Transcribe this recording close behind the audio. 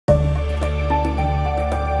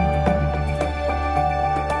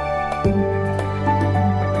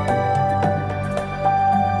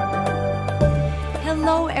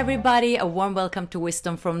everybody, a warm welcome to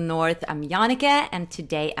Wisdom from North. I'm Jannecke, and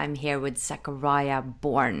today I'm here with Zachariah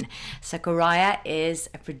Bourne. Zachariah is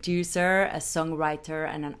a producer, a songwriter,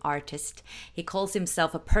 and an artist. He calls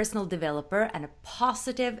himself a personal developer and a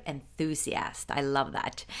positive enthusiast. I love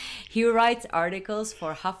that. He writes articles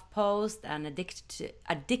for HuffPost and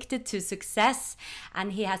Addicted to Success,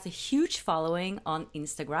 and he has a huge following on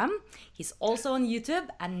Instagram. He's also on YouTube,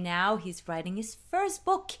 and now he's writing his first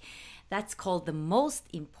book. That's called The Most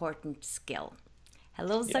Important Skill.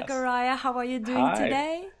 Hello, Yes. Zachariah. How are you doing Hi.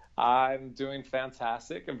 today? I'm doing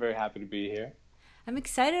fantastic. I'm very happy to be here. I'm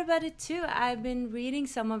excited about it too. I've been reading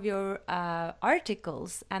some of your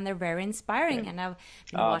articles, and they're very inspiring. Okay. And I've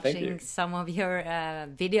been Thank you. watching some of your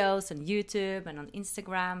videos on YouTube and on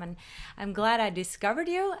Instagram, and I'm glad I discovered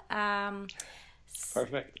you.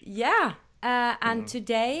 Perfect. Yeah. And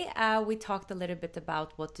today we talked a little bit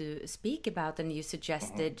about what to speak about, and you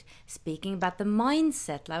suggested speaking about the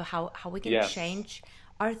mindset, like how we can Yes. change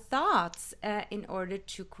our thoughts in order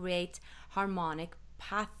to create harmonic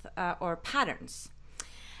path or patterns.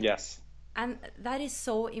 Yes. And that is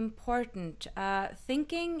so important.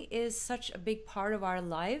 Thinking is such a big part of our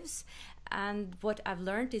lives. And what I've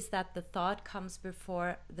learned is that the thought comes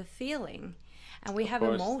before the feeling. And we have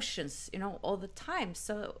course. emotions, all the time.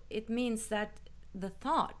 So it means that the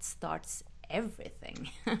thought starts everything.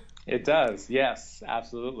 It does. Yes,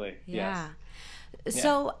 absolutely. Yeah. Yes.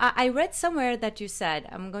 So I read somewhere that you said,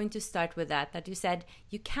 I'm going to start with that you said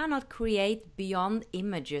you cannot create beyond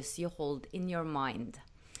images you hold in your mind.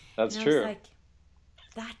 That's And I true. was like,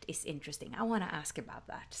 that is interesting. I want to ask about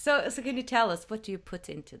that. So can you tell us, what do you put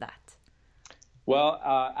into that? Well,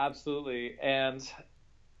 absolutely. And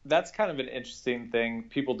that's kind of an interesting thing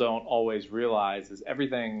people don't always realize is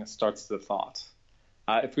everything starts with a thought.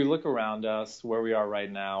 If we look around us, where we are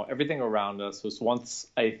right now, everything around us was once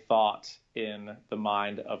a thought in the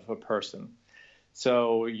mind of a person.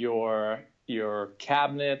 So your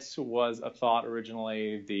cabinet was a thought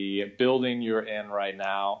originally. The building you're in right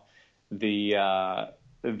now,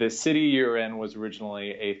 the city you're in was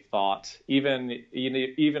originally a thought.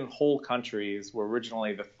 Even whole countries were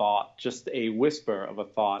originally the thought, just a whisper of a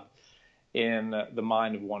thought in the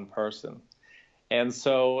mind of one person. And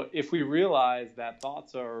so if we realize that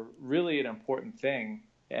thoughts are really an important thing,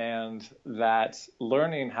 and that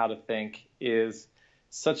learning how to think is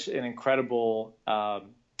such an incredible,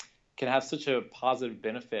 can have such a positive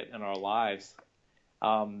benefit in our lives,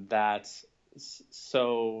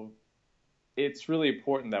 so it's really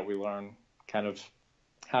important that we learn kind of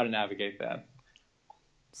how to navigate that.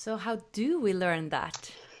 So how do we learn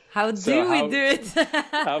that? How So do we how- do it?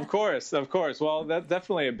 Of course. Well, that's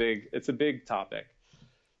definitely it's a big topic.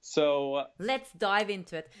 So Let's dive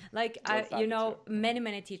into it. Let's dive into it.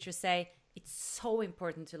 Many teachers say it's so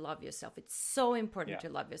important to love yourself. It's so important Yeah.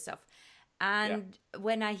 to love yourself. And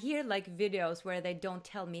when I hear like videos where they don't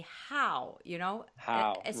tell me how,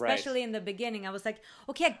 How, especially right. in the beginning, I was like,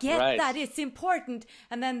 okay, I get Right. that, it's important.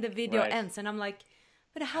 And then the video Right. ends and I'm like,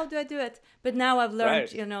 but how do I do it? But now I've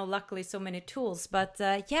learned, Right. luckily so many tools. But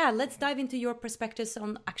let's dive into your perspectives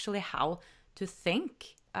on actually how to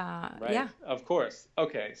think. Right. Yeah. Of course.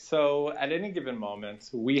 Okay. So at any given moment,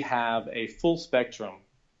 we have a full spectrum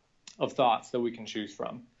of thoughts that we can choose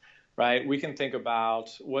from, right? We can think about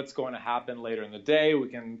what's going to happen later in the day. We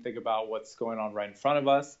can think about what's going on right in front of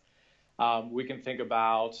us. We can think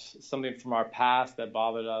about something from our past that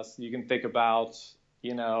bothered us. You can think about,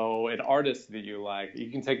 an artist that you like. You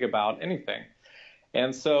can think about anything.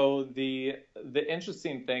 And so the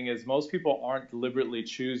interesting thing is most people aren't deliberately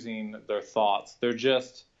choosing their thoughts. They're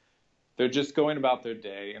just going about their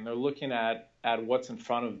day, and they're looking at what's in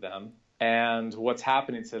front of them and what's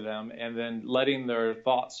happening to them, and then letting their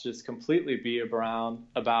thoughts just completely be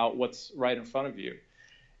about what's right in front of you.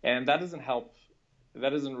 And that doesn't help.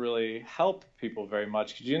 That doesn't really help people very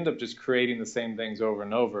much, because you end up just creating the same things over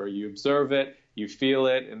and over. You observe it, you feel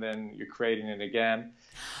it, and then you're creating it again.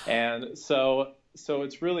 And so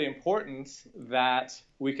it's really important that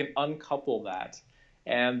we can uncouple that.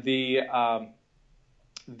 And the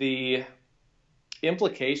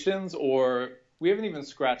implications, or we haven't even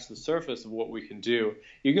scratched the surface of what we can do.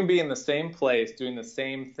 You can be in the same place doing the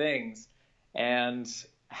same things and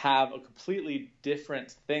have a completely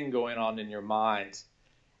different thing going on in your mind.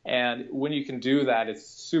 And when you can do that, it's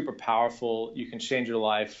super powerful. You can change your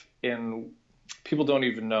life people don't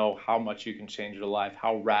even know how much you can change your life,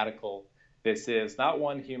 how radical this is. Not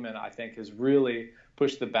one human, I think, has really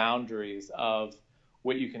pushed the boundaries of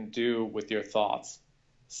what you can do with your thoughts.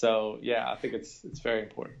 So, yeah, I think it's very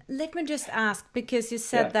important. Let me just ask, because you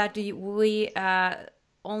said that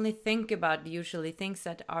only think about usually things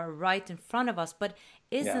that are right in front of us, but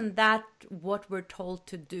isn't that what we're told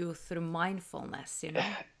to do through mindfulness, you know?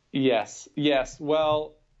 Yes.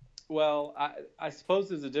 Well, I suppose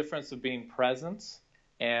there's a difference of being present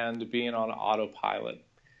and being on autopilot.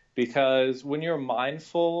 Because when you're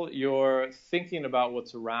mindful, you're thinking about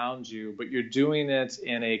what's around you, but you're doing it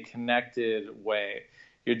in a connected way.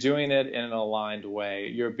 You're doing it in an aligned way.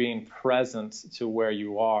 You're being present to where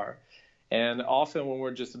you are. And often when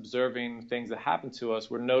we're just observing things that happen to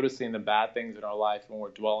us, we're noticing the bad things in our life and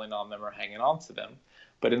we're dwelling on them or hanging on to them.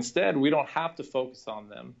 But instead, we don't have to focus on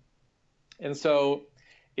them. And so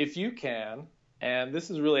if you can, and this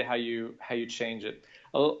is really how you change it,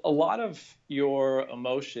 a lot of your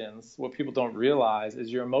emotions, what people don't realize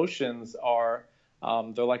is your emotions are,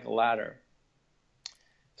 they're like a ladder.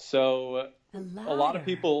 So a lot of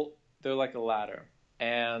people, they're like a ladder.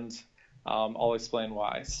 And I'll explain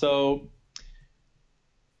why. So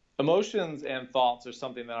emotions and thoughts are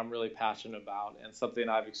something that I'm really passionate about and something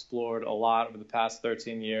I've explored a lot over the past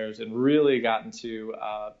 13 years and really gotten to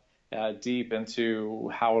deep into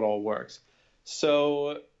how it all works.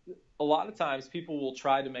 So a lot of times people will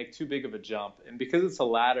try to make too big of a jump. And because it's a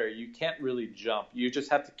ladder, you can't really jump. You just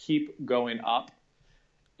have to keep going up.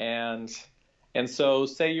 And so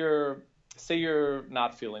say you're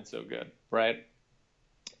not feeling so good, right?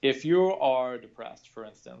 If you are depressed, for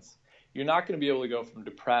instance, you're not going to be able to go from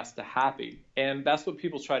depressed to happy. And that's what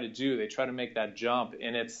people try to do. They try to make that jump,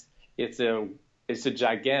 and it's a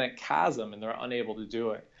gigantic chasm, and they're unable to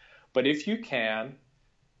do it. But if you can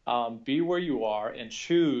be where you are and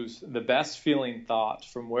choose the best feeling thought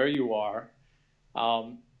from where you are,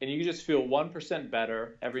 and you can just feel 1%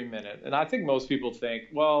 better every minute. And I think most people think,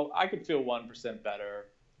 well, I could feel 1% better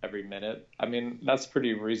every minute. I mean, that's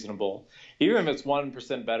pretty reasonable. Even if it's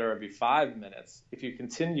 1% better every 5 minutes, if you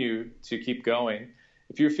continue to keep going,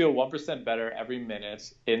 if you feel 1% better every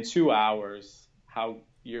minute in 2 hours, how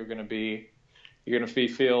you're going to be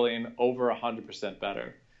feeling over 100%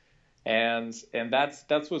 better. And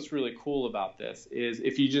that's what's really cool about this is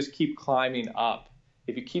if you just keep climbing up,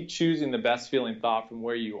 if you keep choosing the best feeling thought from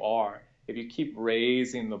where you are, if you keep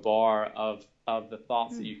raising the bar of the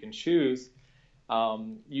thoughts that you can choose,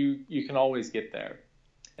 you can always get there.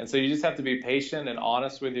 And so you just have to be patient and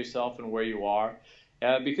honest with yourself and where you are,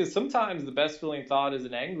 because sometimes the best feeling thought is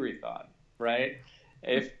an angry thought, right?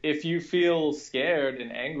 If you feel scared, an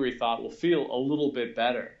angry thought will feel a little bit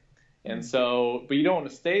better. And so, but you don't want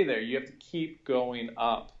to stay there. You have to keep going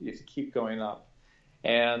up. You have to keep going up.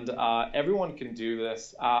 And everyone can do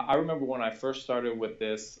this. I remember when I first started with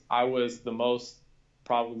this, I was the most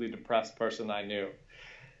probably depressed person I knew.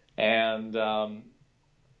 And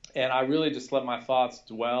I really just let my thoughts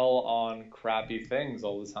dwell on crappy things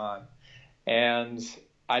all the time. And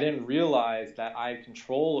I didn't realize that I had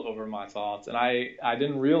control over my thoughts. And I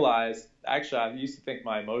didn't realize, actually, I used to think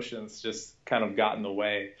my emotions just kind of got in the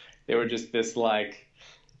way. They were just this like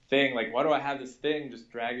thing, like, why do I have this thing just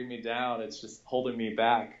dragging me down? It's just holding me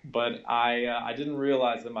back. But I didn't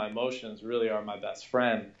realize that my emotions really are my best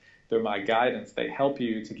friend. They're my guidance. They help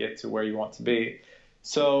you to get to where you want to be.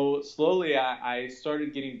 So slowly I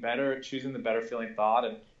started getting better at choosing the better feeling thought.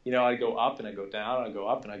 And, you know, I go up and I go down, I go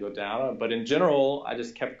up and I go down. But in general, I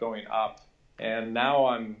just kept going up. And now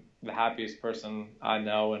I'm the happiest person I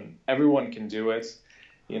know, and everyone can do it.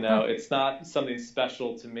 You know, it's not something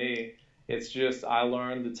special to me. It's just I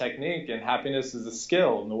learned the technique, and happiness is a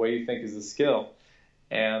skill, and the way you think is a skill.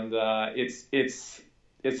 And it's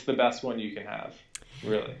the best one you can have,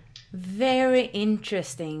 really. Very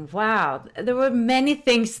interesting. Wow. There were many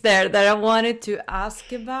things there that I wanted to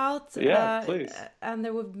ask about. Yeah, please. And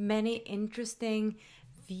there were many interesting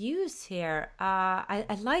views here.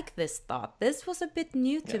 I like this thought. This was a bit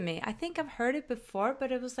new to me. I think I've heard it before,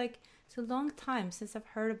 but it was like, it's a long time since I've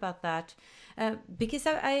heard about that. Because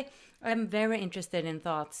I'm very interested in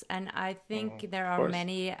thoughts, and I think there are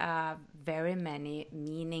many, very many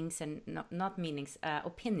meanings and not meanings,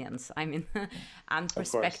 opinions, I mean, and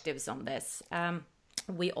perspectives on this.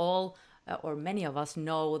 We all, or many of us,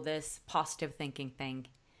 know this positive thinking thing,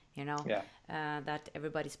 you know, that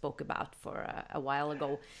everybody spoke about for a while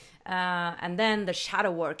ago. And then the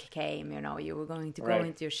shadow work came, you know, you were going to go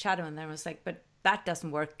into your shadow, and then it was like, but that doesn't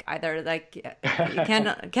work either. Like you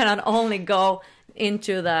cannot only go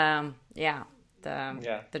into the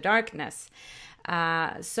darkness.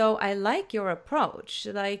 So I like your approach,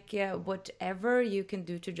 like whatever you can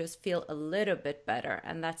do to just feel a little bit better,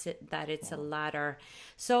 and that's it, that it's a ladder.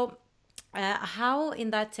 So how in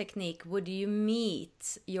that technique would you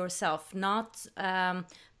meet yourself, not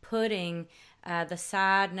putting the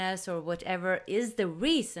sadness or whatever is the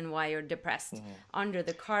reason why you're depressed under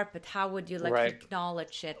the carpet, how would you like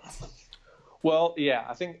acknowledge it? Well, yeah,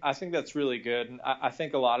 I think that's really good. And I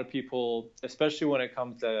think a lot of people, especially when it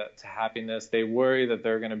comes to happiness, they worry that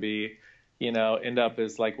they're going to be, end up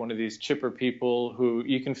as like one of these chipper people who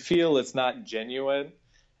you can feel it's not genuine.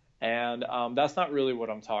 And that's not really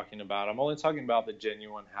what I'm talking about. I'm only talking about the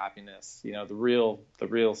genuine happiness, the real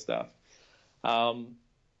stuff.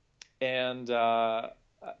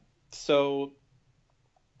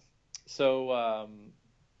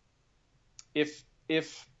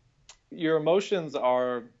 If your emotions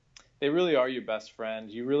they really are your best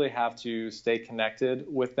friend. You really have to stay connected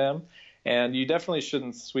with them, and you definitely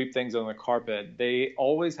shouldn't sweep things under the carpet. They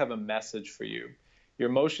always have a message for you. Your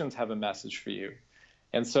emotions have a message for you.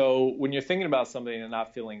 And so when you're thinking about something and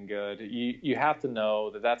not feeling good, you have to know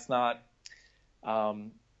that that's not,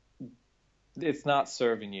 it's not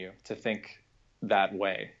serving you to think that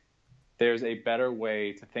way. There's a better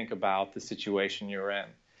way to think about the situation you're in.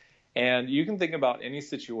 And you can think about any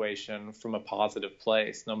situation from a positive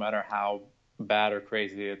place, no matter how bad or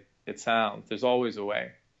crazy it sounds. There's always a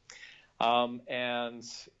way. And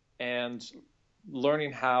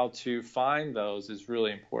learning how to find those is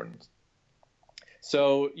really important.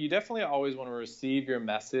 So you definitely always want to receive your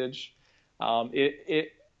message.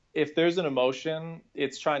 If there's an emotion,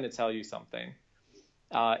 it's trying to tell you something.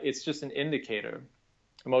 It's just an indicator.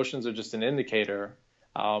 Emotions are just an indicator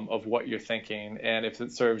of what you're thinking, and if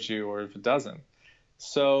it serves you or if it doesn't.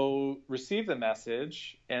 So receive the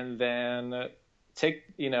message, and then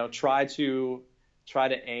try to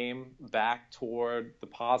aim back toward the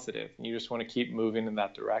positive. And you just want to keep moving in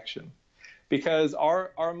that direction, because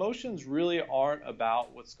our emotions really aren't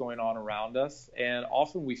about what's going on around us, and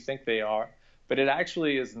often we think they are, but it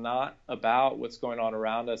actually is not about what's going on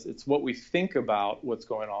around us. It's what we think about what's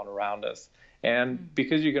going on around us. And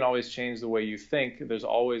because you can always change the way you think, there's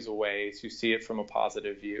always a way to see it from a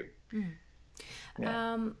positive view.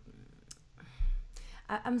 Yeah.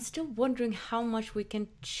 I'm still wondering how much we can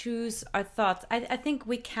choose our thoughts. I think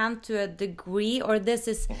we can to a degree, or this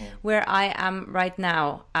is where I am right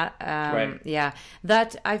now. Right. Yeah,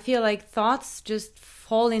 that I feel like thoughts just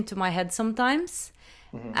fall into my head sometimes.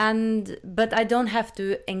 But I don't have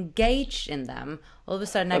to engage in them. All of a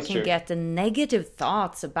sudden, I can get the negative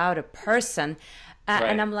thoughts about a person,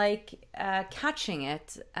 and I'm like catching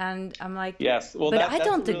it, and I'm like, yes, well, but I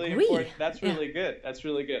don't agree. That's really good. That's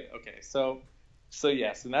really good. Okay, so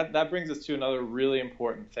yes, and that brings us to another really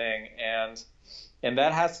important thing, and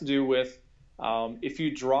that has to do with if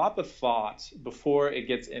you drop a thought before it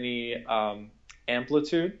gets any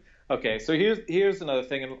amplitude. Okay, so here's another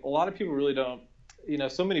thing, and a lot of people really don't.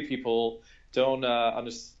 So many people don't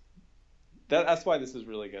understand. That's why this is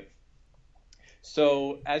really good.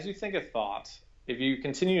 So as you think a thought, if you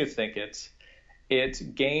continue to think it,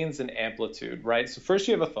 it gains an amplitude, right? So first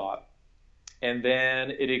you have a thought, and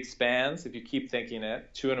then it expands if you keep thinking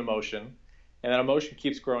it to an emotion, and that emotion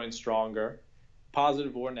keeps growing stronger,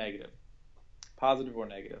 positive or negative. Positive or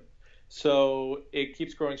negative. So it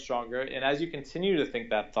keeps growing stronger, and as you continue to think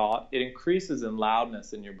that thought, it increases in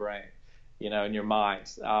loudness in your brain. In your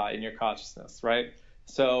mind, in your consciousness, right?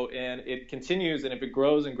 So, and it continues, and if it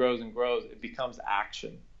grows and grows and grows, it becomes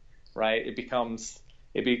action, right? It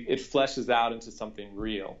fleshes out into something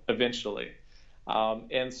real eventually.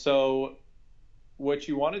 And so what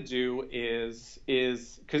you want to do is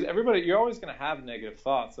because you're always going to have negative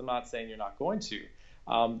thoughts. I'm not saying you're not going to.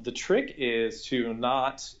 The trick is to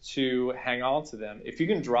hang on to them. If you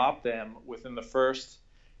can drop them within the first,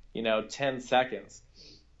 10 seconds,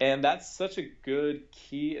 and that's such a good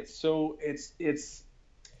key. It's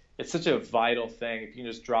such a vital thing. If you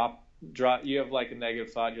can just drop, you have like a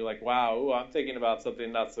negative thought, you're like, wow, ooh, I'm thinking about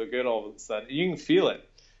something not so good all of a sudden. You can feel it.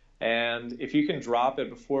 And if you can drop it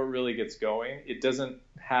before it really gets going, it doesn't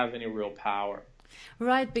have any real power.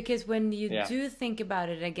 Right, because when you do think about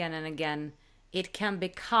it again and again, it can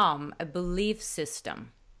become a belief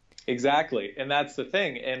system. Exactly. And that's the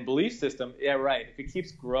thing. And belief system, yeah, right. If it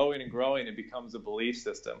keeps growing and growing, it becomes a belief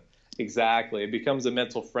system. Exactly. It becomes a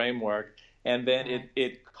mental framework. And then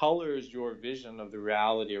it colors your vision of the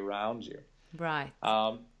reality around you. Right.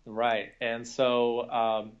 Right. And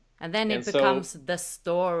so... and then it becomes the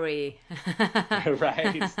story.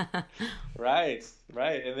 Right.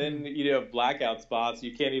 And then you have blackout spots.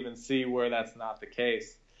 You can't even see where that's not the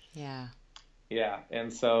case. Yeah. Yeah,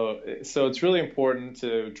 and so it's really important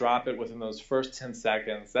to drop it within those first 10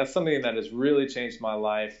 seconds. That's something that has really changed my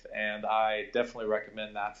life, and I definitely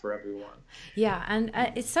recommend that for everyone. Yeah, and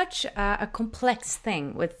it's such a complex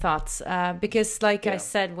thing with thoughts because, like I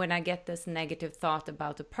said, when I get this negative thought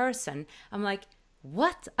about a person, I'm like,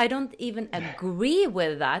 what? I don't even agree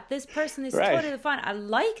with that. This person is totally fine. I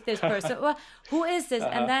like this person. Well, who is this?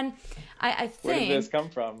 And then I think... Where did this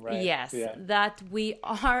come from, right? Yes, that we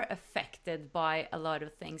are affected by a lot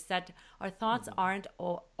of things, that our thoughts aren't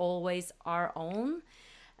always our own.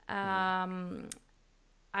 And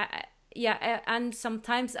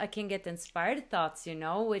sometimes I can get inspired thoughts,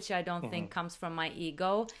 which I don't think comes from my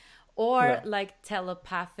ego. Or like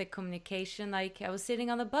telepathic communication. Like I was sitting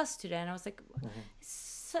on the bus today and I was like,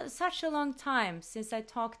 such a long time since I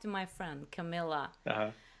talked to my friend Camilla.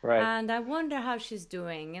 And I wonder how she's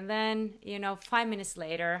doing. And then, 5 minutes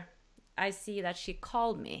later, I see that she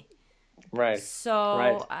called me.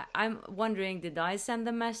 So I'm wondering, did I send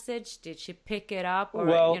the message? Did she pick it up? Or,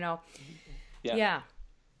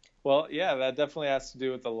 Well, yeah, that definitely has to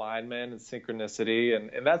do with alignment and synchronicity.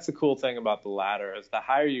 And that's the cool thing about the ladder is the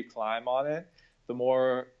higher you climb on it, the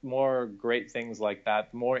more great things like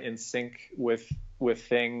that, the more in sync with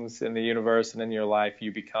things in the universe and in your life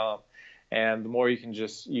you become. And the more you can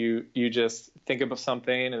you just think about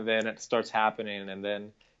something and then it starts happening and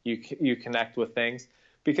then you connect with things.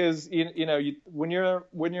 Because when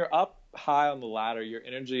you're up high on the ladder, your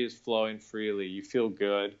energy is flowing freely. You feel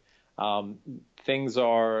good. Things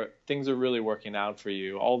are really working out for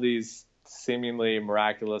you. All these seemingly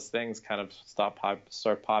miraculous things kind of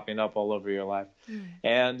start popping up all over your life.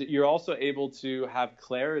 And you're also able to have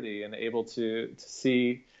clarity and able to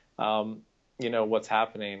see, what's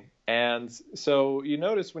happening. And so you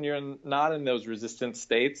notice when you're not in those resistant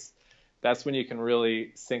states, that's when you can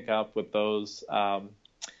really sync up with those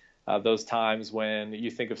times when you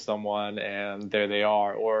think of someone and there they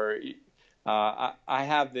are, or I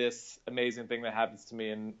have this amazing thing that happens to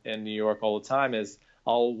me in New York all the time is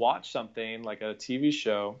I'll watch something like a TV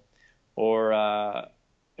show or I'll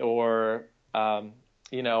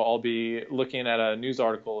be looking at a news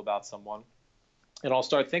article about someone and I'll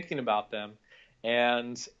start thinking about them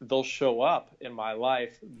and they'll show up in my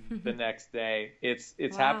life the next day.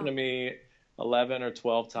 It's happened to me 11 or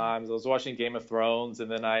 12 times. I was watching Game of Thrones and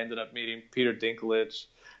then I ended up meeting Peter Dinklage.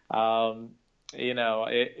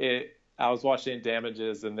 I was watching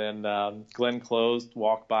Damages, and then Glenn Close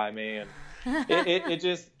walked by me, and it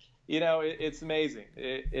just, it's amazing.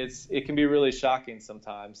 It can be really shocking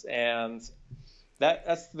sometimes, and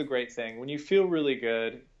that's the great thing. When you feel really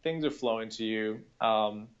good, things are flowing to you,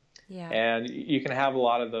 and you can have a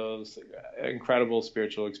lot of those incredible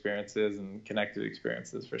spiritual experiences and connected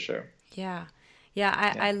experiences for sure.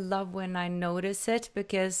 I love when I notice it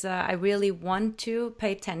because I really want to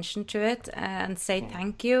pay attention to it and say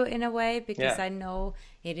thank you in a way because I know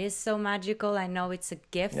it is so magical. I know it's a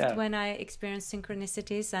gift when I experience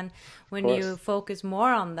synchronicities, and when you focus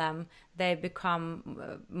more on them, they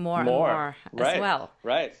become more and more as well.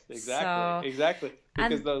 Right, exactly.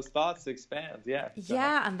 Because those thoughts expand,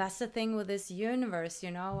 and that's the thing with this universe,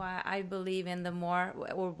 I believe in the more,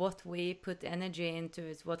 or what we put energy into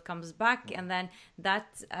is what comes back, and then that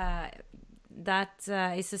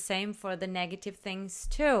is the same for the negative things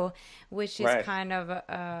too, which is kind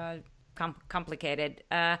of complicated.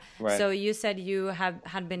 So you said you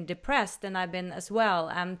had been depressed, and I've been as well,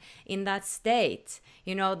 and in that state,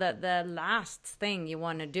 that the last thing you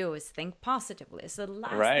want to do is think positively. It's the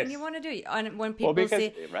last thing you want to do. And when people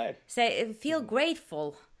say feel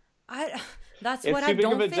grateful, that's what I don't feel. It's too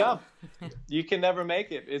big of a jump. You can never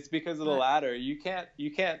make it. It's because of the ladder. You can't.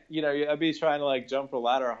 I'd be trying to like jump a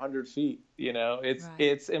ladder 100 feet.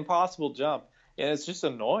 It's impossible jump, and it's just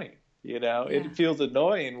annoying. It feels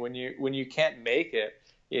annoying when you can't make it.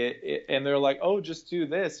 And they're like, oh, just do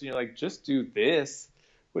this. And you're like, just do this?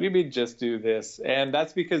 What do you mean just do this? And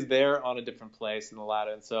that's because they're on a different place in the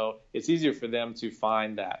ladder. And so it's easier for them to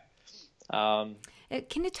find that.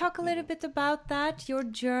 Can you talk a little bit about that, your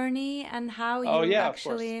journey, and how you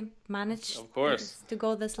actually managed to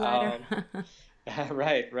go this ladder?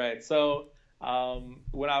 Right. So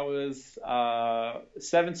when I was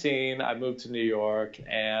 17, I moved to New York,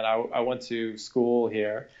 and I went to school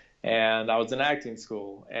here, and I was in acting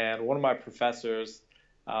school. And one of my professors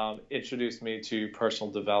introduced me to personal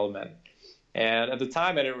development. And at the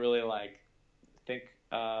time, I didn't really think,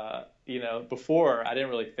 before I didn't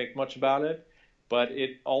really think much about it, but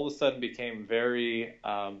it all of a sudden became very,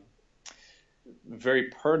 very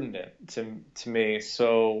pertinent to me.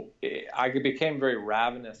 So I became very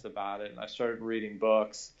ravenous about it, and I started reading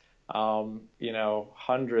books.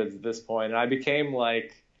 hundreds at this point, and I became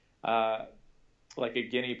like a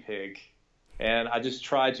guinea pig, and I just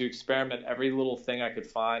tried to experiment every little thing I could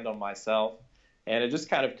find on myself, and it just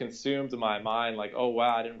kind of consumed my mind. Like, oh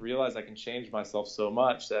wow, I didn't realize I can change myself so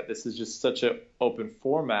much, that this is just such an open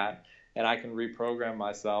format, and I can reprogram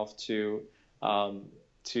myself to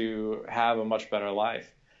have a much better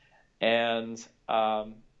life. And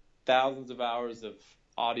thousands of hours of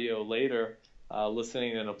audio later,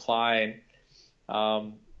 listening and applying,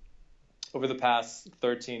 over the past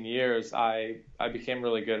 13 years, I became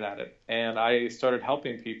really good at it, and I started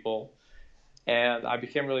helping people, and I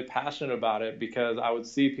became really passionate about it because I would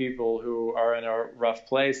see people who are in a rough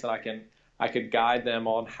place, and I could guide them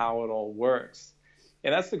on how it all works.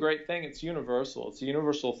 And that's the great thing. It's universal. It's a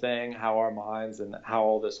universal thing, how our minds and how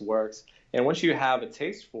all this works. And once you have a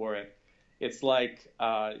taste for it, it's like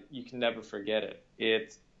you can never forget it.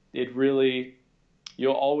 It really,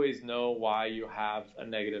 you'll always know why you have a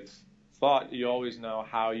negative thought. You always know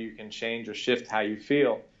how you can change or shift how you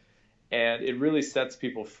feel. And it really sets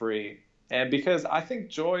people free. And because I think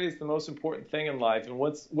joy is the most important thing in life. And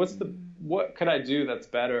what could I do that's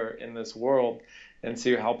better in this world and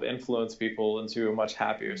to help influence people into a much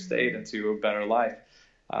happier state, into a better life?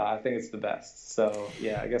 I think it's the best. So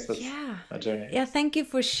yeah, I guess that's a journey. Yeah, thank you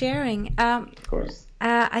for sharing. Of course.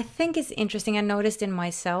 I think it's interesting. I noticed in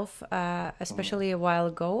myself, especially a while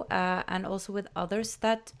ago, and also with others,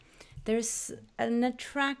 that there's an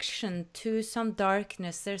attraction to some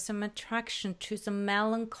darkness. There's some attraction to some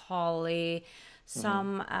melancholy,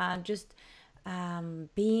 some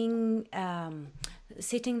being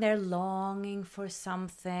sitting there longing for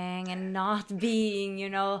something and not being,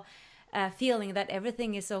 feeling that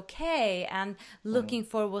everything is okay, and looking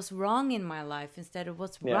for what's wrong in my life instead of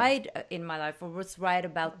what's right in my life, or what's right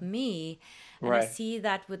about me. And I see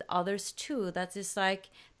that with others too. That is like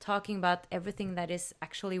talking about everything that is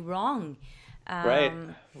actually wrong. Right.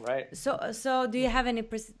 So do you have any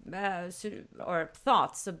or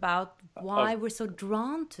thoughts about why we're so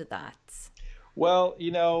drawn to that? Well,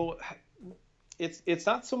 it's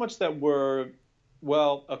not so much that we're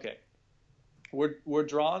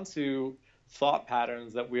drawn to thought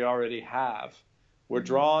patterns that we already have. We're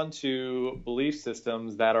drawn to belief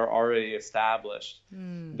systems that are already established.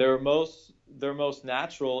 They're most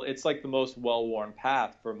natural. It's like the most well-worn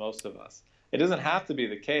path for most of us. It doesn't have to be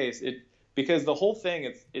the case. Because the whole thing,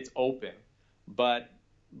 it's open, but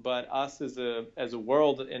us as a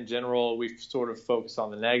world in general, we've sort of focused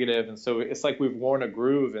on the negative, and so it's like we've worn a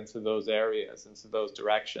groove into those areas, into those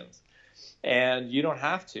directions, and you don't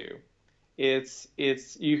have to. It's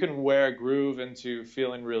you can wear a groove into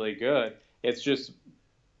feeling really good. It's just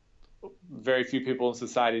very few people in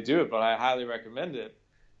society do it, but I highly recommend it.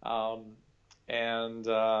 And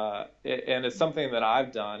it's something that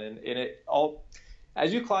I've done, and it all.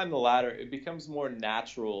 As you climb the ladder, it becomes more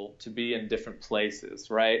natural to be in different places,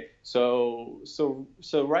 right? So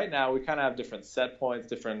right now we kind of have different set points,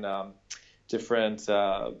 different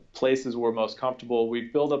places we're most comfortable. We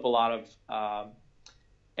build up a lot of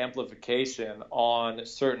amplification on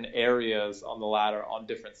certain areas on the ladder on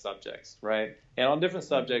different subjects, right? And on different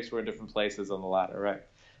subjects, we're in different places on the ladder, right?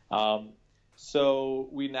 So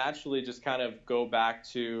we naturally just kind of go back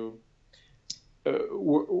to.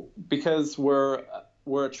 Because we're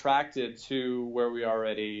attracted to where we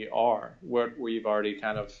already are, where we've already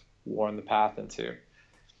kind of worn the path into.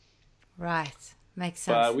 Right, makes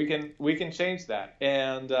sense. But we can change that,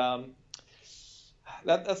 and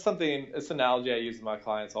that's something. It's an analogy I use with my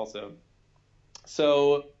clients also.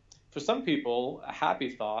 So for some people, a happy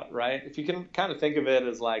thought, right? If you can kind of think of it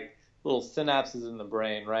as like little synapses in the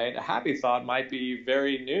brain, right? A happy thought might be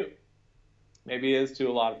very new. Maybe it is to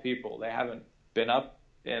a lot of people. They haven't been up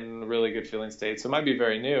in a really good feeling state, so it might be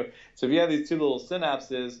very new. So if you have these two little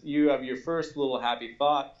synapses, you have your first little happy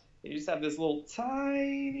thought, and you just have this little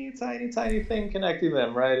tiny thing connecting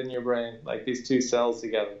them right in your brain, like these two cells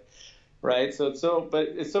together, right? But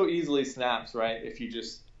it so easily snaps, right? If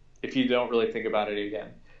you don't really think about it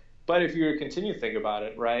again. But if you continue to think about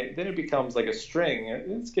it, right, then it becomes like a string.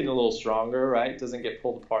 It's getting a little stronger, right? It doesn't get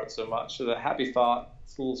pulled apart so much. So the happy thought,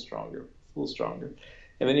 it's a little stronger.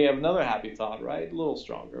 And then you have another happy thought, right? A little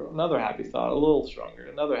stronger. Another happy thought, a little stronger.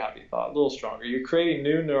 Another happy thought, a little stronger. You're creating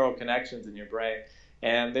new neural connections in your brain.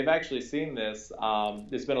 And they've actually seen this.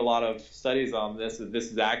 There's been a lot of studies on this, that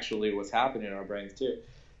this is actually what's happening in our brains too.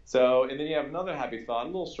 So, and then you have another happy thought, a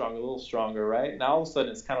little stronger, right? Now all of a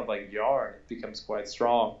sudden it's kind of like yarn. It becomes quite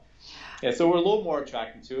strong. And so we're a little more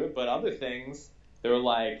attracted to it. But other things, they're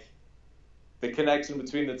like, the connection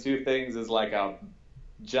between the two things is like a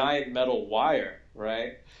giant metal wire,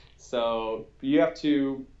 right? So you have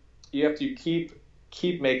to you have to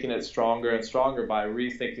keep making it stronger and stronger by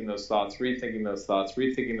rethinking those thoughts, rethinking those thoughts,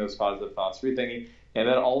 rethinking those positive thoughts, rethinking, and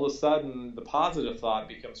then all of a sudden the positive thought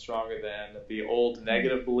becomes stronger than the old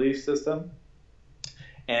negative belief system,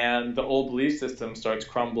 and the old belief system starts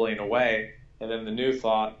crumbling away, and then the new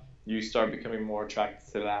thought, you start becoming more attracted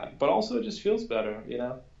to that, but also it just feels better, you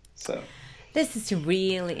know. So this is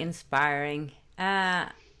really inspiring.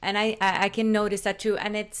 And I can notice that too.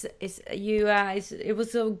 And it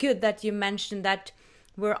was so good that you mentioned that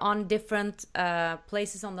we're on different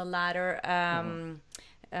places on the ladder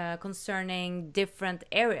concerning different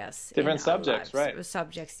areas, different subjects, right?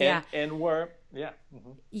 Subjects, and we're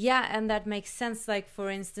yeah, and that makes sense. Like, for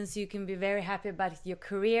instance, you can be very happy about your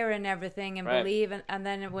career and everything, and believe, and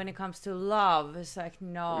then when it comes to love, it's like,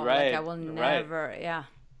 no, like I will never,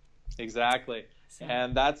 exactly.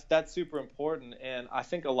 And that's super important. And I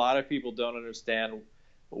think a lot of people don't understand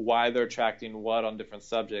why they're attracting what on different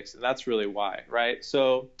subjects. And that's really why, right?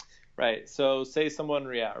 So say someone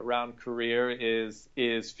around career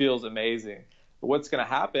feels amazing. But what's going to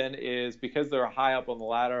happen is, because they're high up on the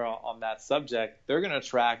ladder on that subject, they're going to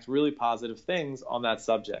attract really positive things on that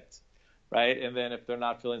subject, right? And then if they're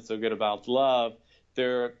not feeling so good about love,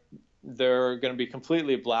 they're going to be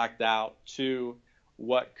completely blacked out to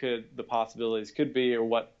what the possibilities could be, or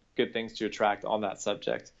what good things to attract on that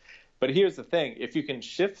subject. But here's the thing, if you can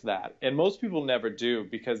shift that, and most people never do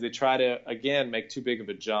because they try to, again, make too big of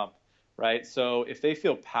a jump, right? So if they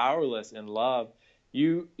feel powerless in love,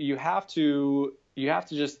 you have to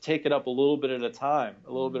just take it up a little bit at a time,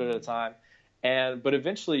 but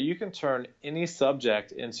eventually you can turn any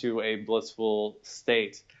subject into a blissful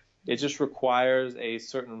state. It just requires a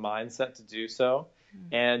certain mindset to do so.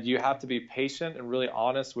 And you have to be patient and really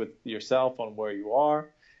honest with yourself on where you are,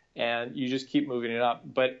 and you just keep moving it up.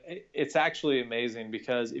 But it's actually amazing,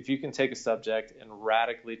 because if you can take a subject and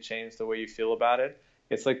radically change the way you feel about it,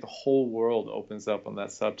 it's like the whole world opens up on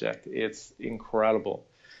that subject. It's incredible.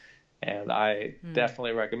 And I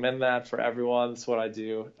definitely recommend that for everyone. That's what I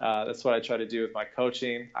do. That's what I try to do with my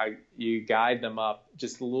coaching. You guide them up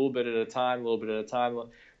just a little bit at a time,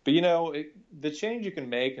 But, you know, the change you can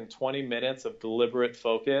make in 20 minutes of deliberate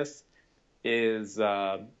focus is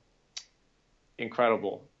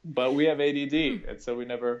incredible. But we have ADD, and so we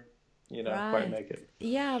never, quite make it.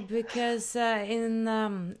 Yeah, because in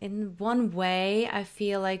one way, I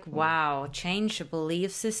feel like, wow, change a belief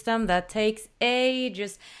system, that takes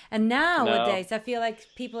ages. And nowadays, I feel like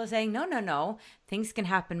people are saying, no, things can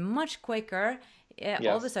happen much quicker.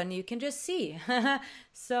 All of a sudden you can just see.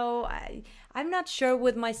 So I'm not sure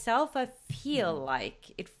with myself. I feel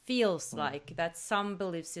like it feels like that some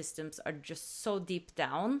belief systems are just so deep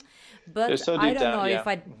down, but so I don't know if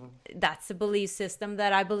that's a belief system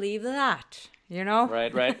that I believe that,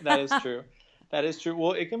 right. That is true.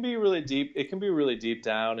 Well, it can be really deep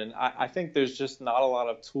down, and I think there's just not a lot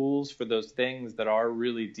of tools for those things that are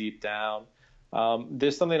really deep down.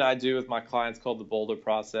 There's something I do with my clients called the boulder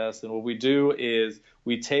process. And what we do is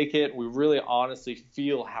we take it, we really honestly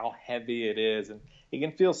feel how heavy it is. And it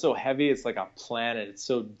can feel so heavy, it's like a planet. It's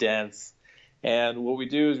so dense. And what we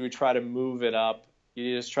do is we try to move it up.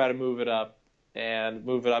 You just try to move it up and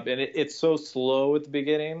move it up. And it's so slow at the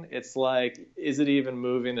beginning. It's like, is it even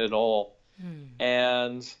moving at all?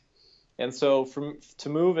 And so to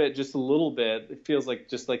move it just a little bit, it feels like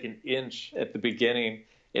just like an inch at the beginning.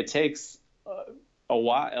 It takes a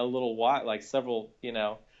little while, like several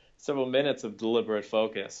minutes of deliberate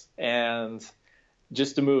focus, and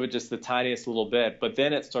just to move it just the tiniest little bit. But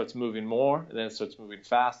then it starts moving more, and then it starts moving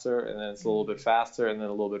faster, and then it's a little bit faster, and then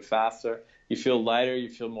a little bit faster. You feel lighter, you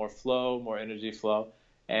feel more flow, more energy flow,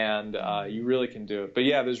 and you really can do it. But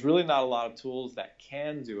yeah, there's really not a lot of tools that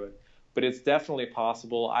can do it, but it's definitely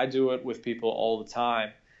possible. I do it with people all the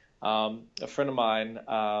time. A friend of mine,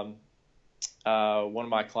 one of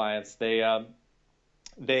my clients,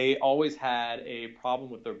 they always had a problem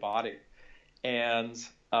with their body, and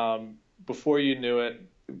before you knew it,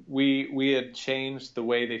 we had changed the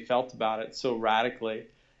way they felt about it so radically,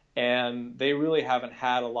 and they really haven't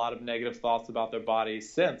had a lot of negative thoughts about their body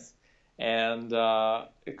since. And a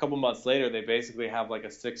couple months later, they basically have like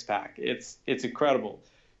a six-pack. It's incredible,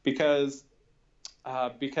 because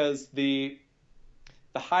the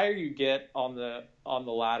higher you get on the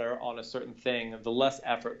ladder on a certain thing, the less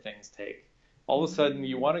effort things take. All of a sudden,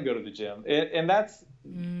 you want to go to the gym, and that's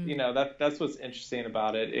that's what's interesting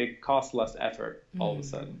about it. It costs less effort all of a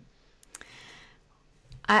sudden.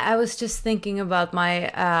 I was just thinking about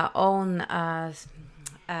my own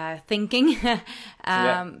thinking,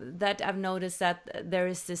 that I've noticed that there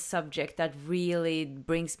is this subject that really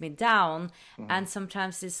brings me down. And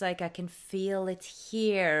sometimes it's like I can feel it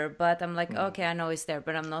here, but I'm like, okay, I know it's there,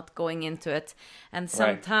 but I'm not going into it. And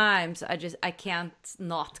sometimes I can't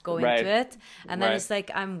not go into it. And then it's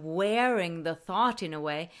like I'm wearing the thought in a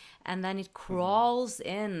way, and then it crawls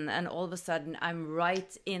in, and all of a sudden I'm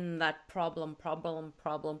right in that problem.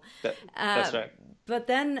 That's right. But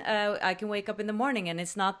then I can wake up in the morning and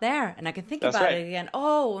it's not there, and I can think about it again.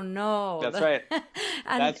 Oh no! That's right.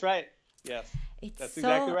 That's right. Yes, that's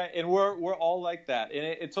exactly right. And we're all like that, and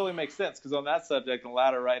it totally makes sense, because on that subject, the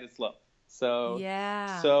ladder, right, is low. So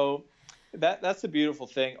So that's a beautiful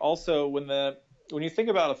thing. Also, when you think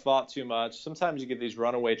about a thought too much, sometimes you get these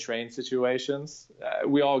runaway train situations.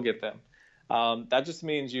 We all get them. That just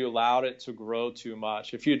means you allowed it to grow too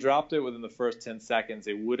much. If you dropped it within the first 10 seconds,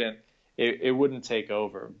 it wouldn't take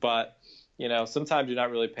over. But, sometimes you're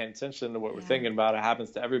not really paying attention to what we're thinking about. It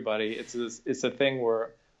happens to everybody. It's a thing we're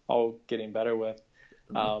all getting better with.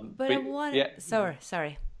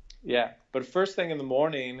 Sorry. Yeah. But first thing in the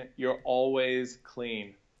morning, you're always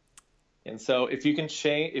clean. And so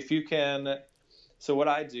so what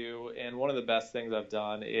I do, and one of the best things I've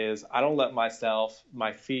done, is I don't let my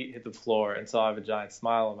feet hit the floor until I have a giant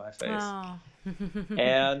smile on my face. Oh.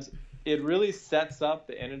 And it really sets up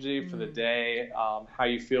the energy for the day, how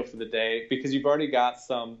you feel for the day, because you've already got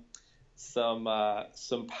some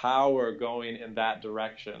power going in that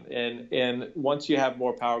direction. And once you have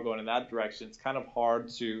more power going in that direction, it's kind of hard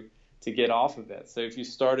to get off of it. So if you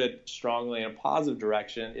started strongly in a positive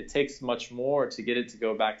direction, it takes much more to get it to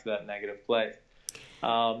go back to that negative place.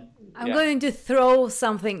 I'm going to throw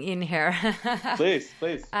something in here. Please.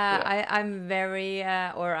 I'm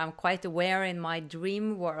quite aware in my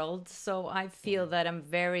dream world, so I feel that I'm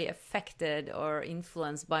very affected or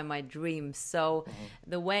influenced by my dreams. So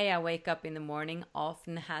the way I wake up in the morning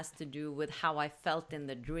often has to do with how I felt in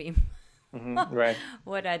the dream. Right.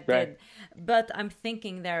 What I did. But I'm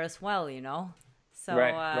thinking there as well, So,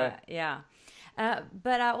 yeah.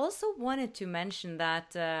 But I also wanted to mention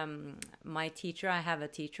that I have a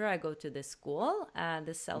teacher, I go to this school,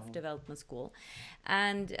 the self-development school.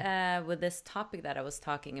 And with this topic that I was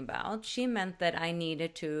talking about, she meant that I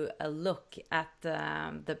needed to look at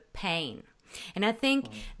the pain. And I think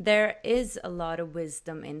there is a lot of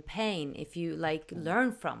wisdom in pain if you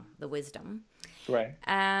learn from the wisdom. Right.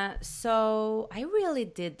 So I really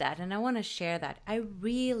did that, and I want to share that. I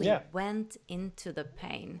really went into the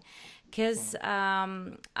pain, because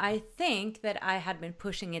I think that I had been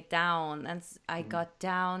pushing it down, and I got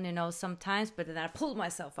down, sometimes, but then I pulled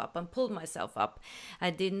myself up. I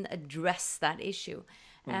didn't address that issue.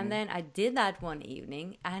 And then I did that one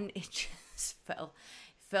evening, and it just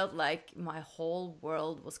felt like my whole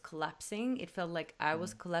world was collapsing. It felt like I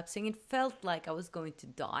was collapsing. It felt like I was going to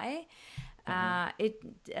die.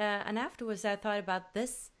 And afterwards I thought about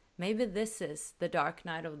this. Maybe this is the dark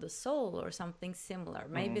night of the soul or something similar.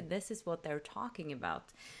 Maybe this is what they're talking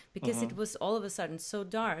about, because it was all of a sudden so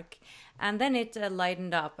dark. And then it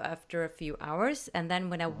lightened up after a few hours. And then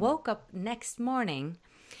when I woke up next morning,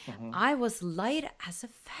 I was light as a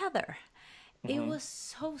feather. It was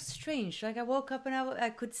so strange. Like I woke up and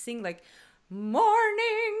I could sing like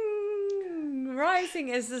morning rising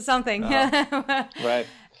is something. Right.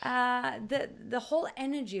 The whole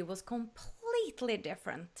energy was completely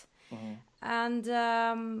different. And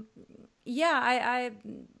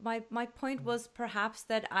my point was perhaps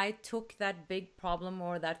that I took that big problem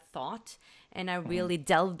or that thought and I really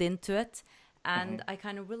delved into it, and I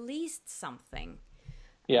kind of released something.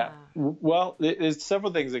 Yeah. Well, there's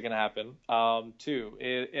several things that can happen too,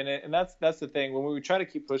 and that's the thing. When we try to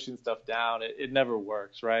keep pushing stuff down, it never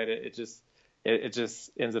works, right? It just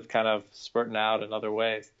ends up kind of spurting out in other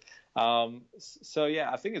ways. So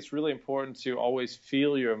I think it's really important to always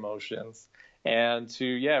feel your emotions and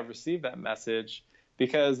to receive that message,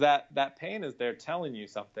 because that pain is there telling you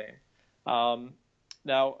something.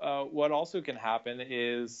 Now, what also can happen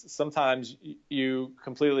is sometimes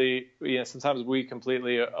sometimes we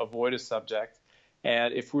completely avoid a subject.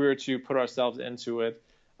 And if we were to put ourselves into it,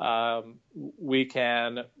 we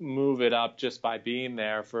can move it up just by being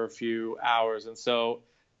there for a few hours. And so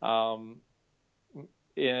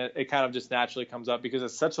it kind of just naturally comes up because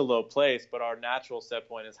it's such a low place, but our natural set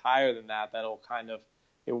point is higher than that. That'll kind of,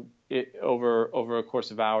 over a course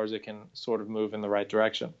of hours, it can sort of move in the right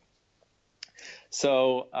direction.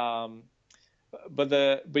 So, but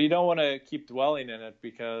you don't want to keep dwelling in it,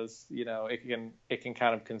 because it can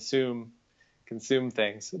kind of consume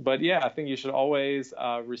things. But I think you should always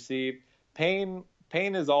receive pain.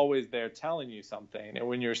 pain is always there telling you something, and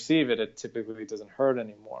when you receive it, it typically doesn't hurt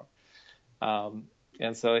anymore.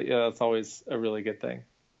 And so, yeah, that's always a really good thing.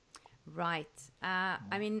 Right.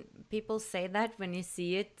 I mean, people say that when you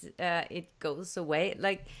see it, it goes away.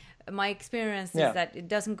 Like, my experience is that it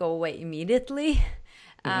doesn't go away immediately.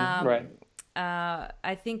 Right.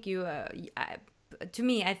 I think to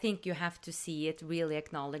me, I think you have to see it, really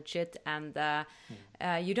acknowledge it, and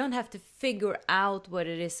you don't have to figure out what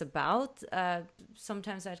it is about.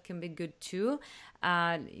 Sometimes that can be good too.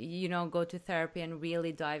 Go to therapy and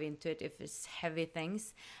really dive into it if it's heavy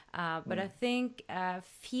things. But I think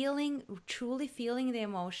truly feeling the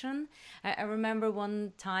emotion. I remember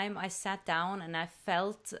one time I sat down and I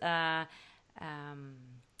felt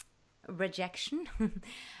rejection.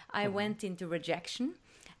 I went into rejection.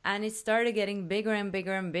 And it started getting bigger and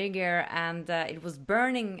bigger and bigger, and it was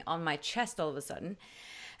burning on my chest all of a sudden.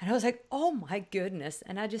 And I was like, oh my goodness.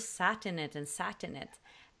 And I just sat in it and sat in it.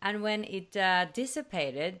 And when it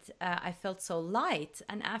dissipated, I felt so light.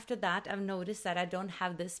 And after that, I've noticed that I don't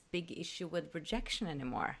have this big issue with rejection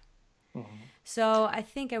anymore. So I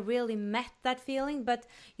think I really met that feeling, but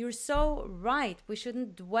you're so right. We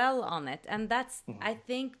shouldn't dwell on it. And that's, I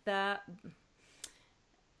think, the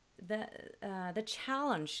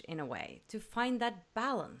challenge in a way, to find that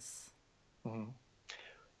balance.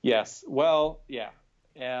 Yes. Well, yeah.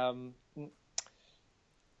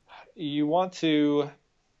 You want to,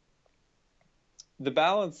 the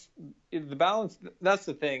balance, that's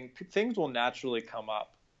the thing. Things will naturally come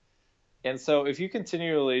up. And so if you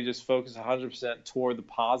continually just focus 100% toward the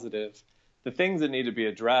positive, the things that need to be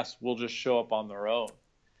addressed will just show up on their own.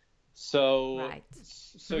 So,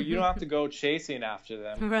 so you don't have to go chasing after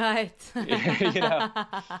them. Right.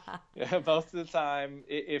 Most of the time,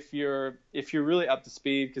 if you're really up to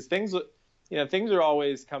speed, because things are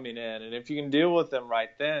always coming in, and if you can deal with them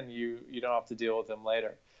right then, you don't have to deal with them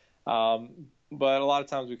later. But a lot of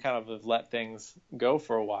times we kind of have let things go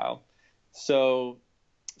for a while. So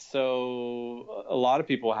a lot of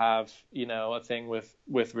people have, a thing with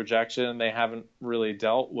rejection they haven't really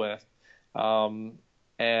dealt with. So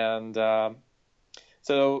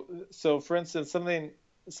for instance, something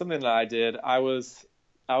that I did, I was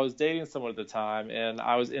dating someone at the time, and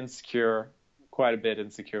I was quite a bit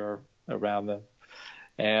insecure around them.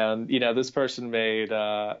 And, this person made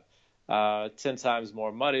 10 times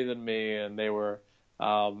more money than me, and they were,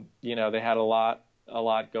 they had a lot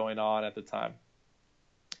going on at the time.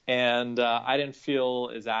 And I didn't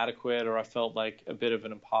feel as adequate, or I felt like a bit of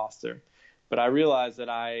an imposter. But I realized that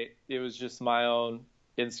it was just my own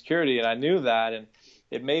insecurity, and I knew that, and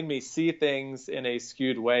it made me see things in a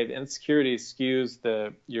skewed way. The insecurity skews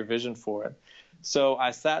your vision for it. So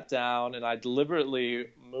I sat down and I deliberately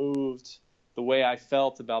moved the way I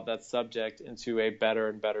felt about that subject into a better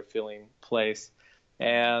and better feeling place.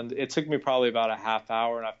 And it took me probably about a half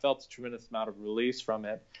hour, and I felt a tremendous amount of release from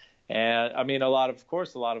it. And I mean, a lot of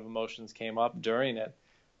emotions came up during it,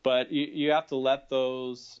 but you have to let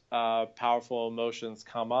those powerful emotions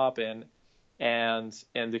come up and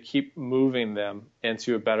to keep moving them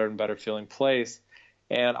into a better and better feeling place.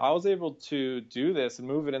 And I was able to do this and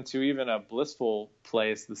move it into even a blissful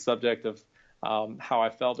place, the subject of how I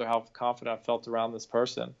felt, or how confident I felt around this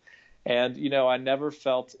person. And, I never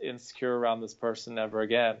felt insecure around this person ever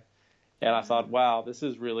again. And I thought, wow, this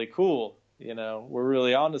is really cool. We're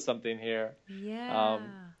really onto something here. Yeah.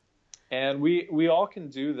 And we all can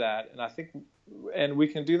do that. And we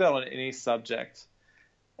can do that on any subject.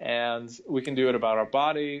 And we can do it about our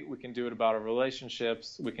body. We can do it about our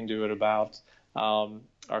relationships. We can do it about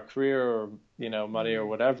our career, or, money, or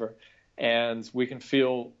whatever. And we can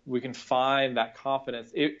find that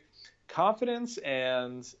confidence. Because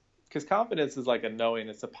confidence is like a knowing.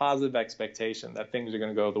 It's a positive expectation that things are going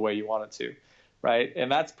to go the way you want it to, right?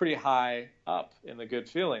 And that's pretty high up in the good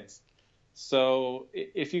feelings. So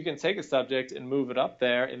if you can take a subject and move it up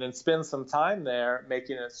there, and then spend some time there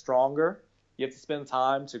making it stronger, you have to spend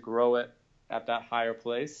time to grow it at that higher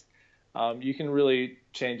place. You can really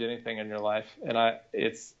change anything in your life, and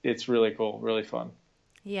it's really cool, really fun.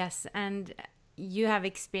 Yes, and you have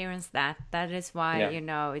experienced that. That is why,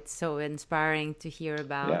 it's so inspiring to hear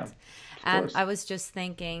about. Yeah, and course. I was just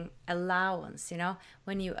thinking, allowance,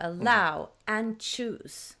 when you allow and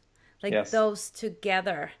choose, like those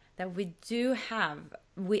together, that we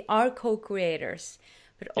are co-creators,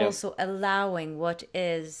 but also allowing what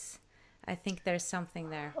is. I think there's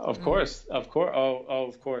something there. Of course. Oh,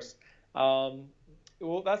 of course.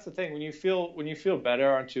 Well, that's the thing. When you feel better,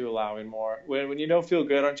 aren't you allowing more? When you don't feel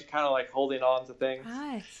good, aren't you kind of like holding on to things?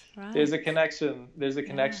 Right. There's a connection. There's a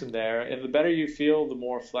connection there. And the better you feel, the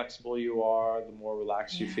more flexible you are, the more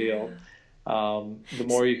relaxed you feel. the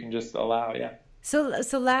more you can just allow. Yeah.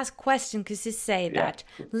 So last question, because you say that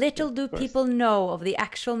little do people know of the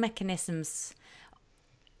actual mechanisms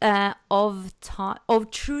of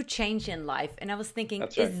true change in life. And I was thinking,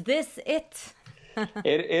 is this it?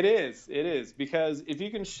 It is, because if you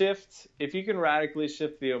can radically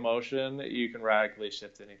shift the emotion, you can radically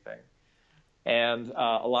shift anything. And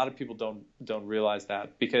a lot of people don't realize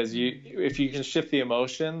that, because if you can shift the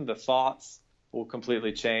emotion, the thoughts will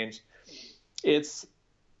completely change. It's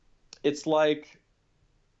like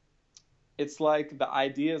the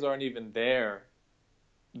ideas aren't even there.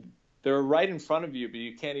 They're right in front of you, but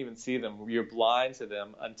you can't even see them. You're blind to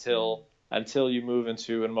them until you move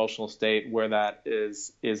into an emotional state where that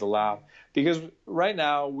is allowed. Because right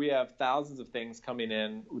now we have thousands of things coming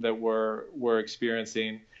in that we're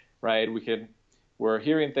experiencing, right? We're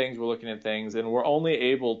hearing things, we're looking at things, and we're only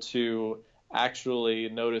able to actually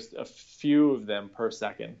notice a few of them per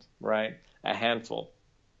second, right? A handful,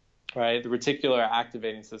 right? The reticular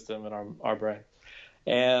activating system in our brain.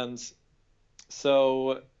 And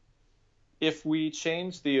so if we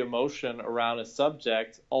change the emotion around a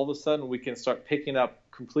subject, all of a sudden we can start picking up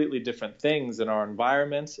completely different things in our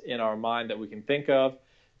environment, in our mind that we can think of.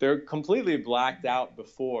 They're completely blacked out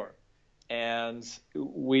before. And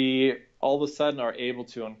we all of a sudden are able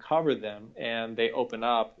to uncover them, and they open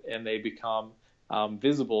up and they become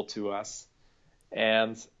visible to us.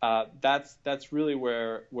 And that's really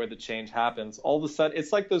where the change happens. All of a sudden,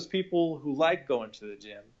 it's like those people who like going to the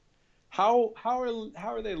gym. How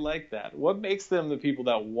are they like that? What makes them the people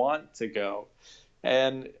that want to go?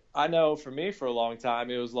 And I know for me, for a long time,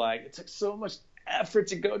 it was like, it took so much effort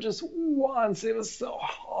to go just once. It was so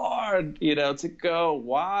hard, to go.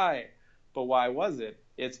 Why? But why was it?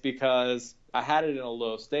 It's because I had it in a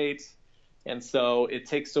low state. And so it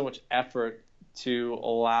takes so much effort to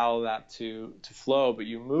allow that to flow, but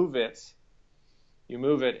you move it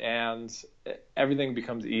and everything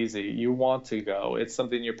becomes easy. You want to go. It's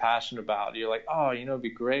something you're passionate about. You're like, oh, it'd be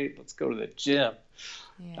great. Let's go to the gym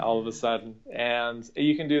all of a sudden. And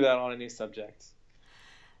you can do that on any subject.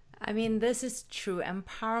 I mean, this is true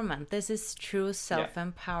empowerment. This is true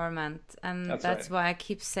self-empowerment. And that's why I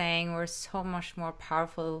keep saying we're so much more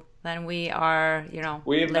powerful than we are,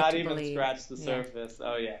 We have not even scratched the surface.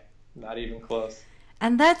 Oh, yeah. Not even close.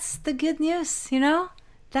 And that's the good news,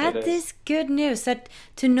 That is good news, that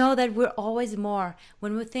to know that we're always more.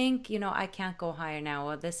 When we think, I can't go higher now,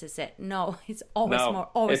 or this is it. No, it's always more,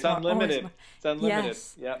 always more. Unlimited. More. It's unlimited.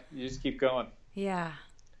 Yes. Yeah, you just keep going. Yeah.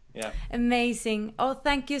 Yeah. Amazing. Oh,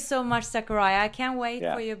 thank you so much, Zachariah. I can't wait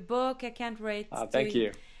for your book. I can't wait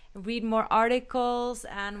to read more articles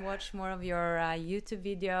and watch more of your YouTube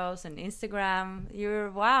videos and Instagram.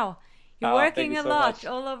 You're working a lot much.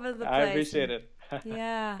 All over the place. I appreciate it.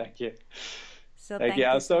 Yeah. Thank you. So thank you.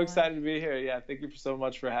 I was so excited to be here. Yeah, thank you so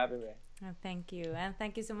much for having me. Thank you. And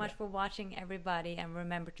thank you so much for watching, everybody. And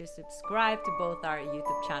remember to subscribe to both our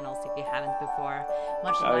YouTube channels if you haven't before.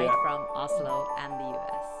 Much light from Oslo and the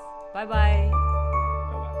US. Bye-bye.